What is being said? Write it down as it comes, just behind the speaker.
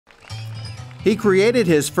He created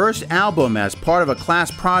his first album as part of a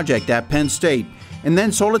class project at Penn State and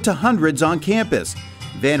then sold it to hundreds on campus.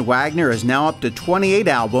 Van Wagner is now up to 28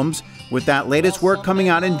 albums, with that latest work coming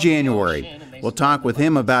out in January. We'll talk with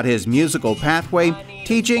him about his musical pathway,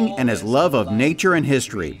 teaching, and his love of nature and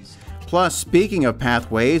history. Plus, speaking of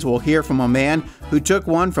pathways, we'll hear from a man who took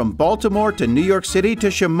one from Baltimore to New York City to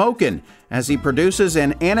Shamokin as he produces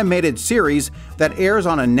an animated series that airs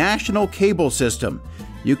on a national cable system.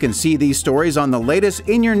 You can see these stories on the latest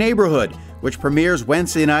In Your Neighborhood, which premieres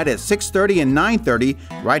Wednesday night at 6:30 and 9:30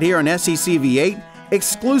 right here on SECV8,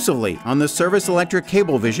 exclusively on the Service Electric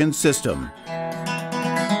Cablevision system.